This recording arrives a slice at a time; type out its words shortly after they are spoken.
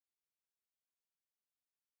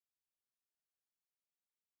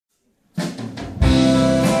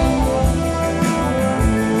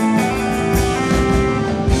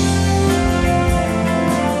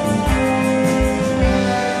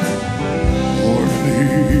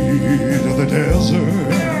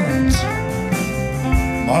desert.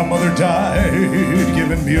 My mother died,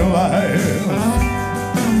 giving me a life.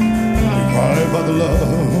 Deprived by the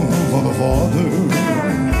love of the father,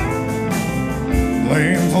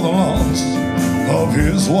 blamed for the loss of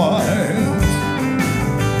his wife.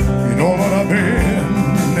 You know that I've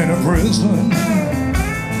been in a prison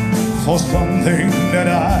for something that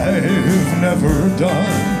I've never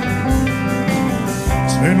done.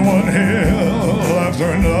 It's been one hell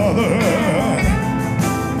after another.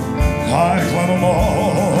 I climb them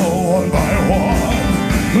all one by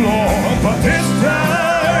one, Lord, but this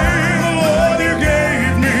time, Lord, you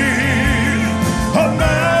gave me a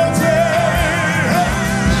mountain,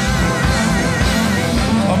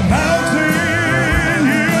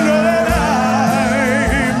 you know that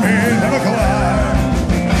I may never climb.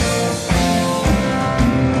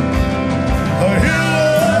 A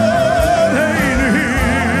hill ain't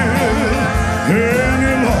here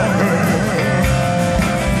any longer.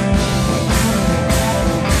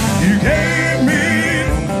 You gave me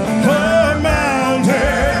a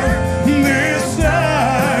mountain this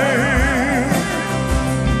time.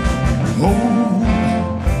 Oh,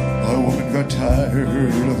 a woman got tired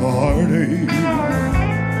of the heartache,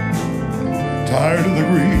 tired of the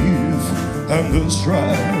grief and the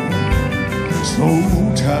strife, so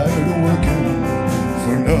tired of working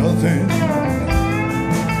for nothing,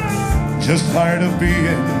 just tired of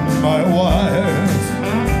being my wife.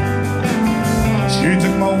 She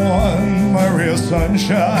took my one, my real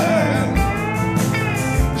sunshine.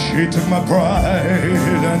 She took my pride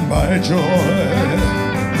and my joy.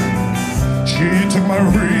 She took my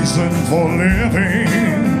reason for living.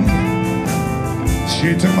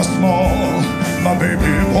 She took my small, my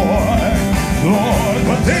baby boy. Lord,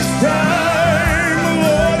 but this time,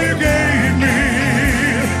 Lord, you gave me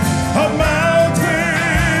a mountain,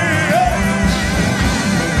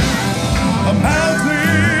 a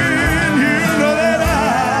mountain, you know that I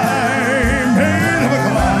may never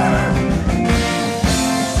climb.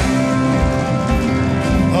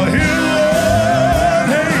 A hill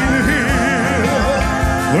ain't here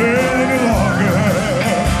any longer.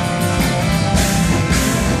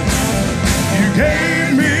 You gave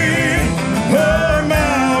me a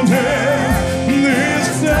mountain this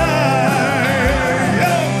time.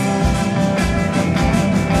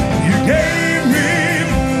 You gave me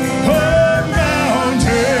a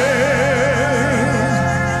mountain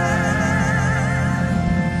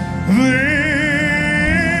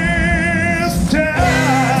this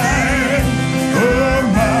time. A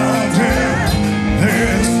mountain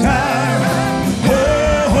this time. Oh,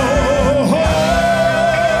 oh, oh.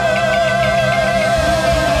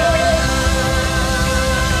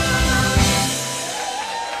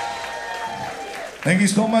 Thank you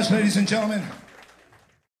so much, ladies and gentlemen.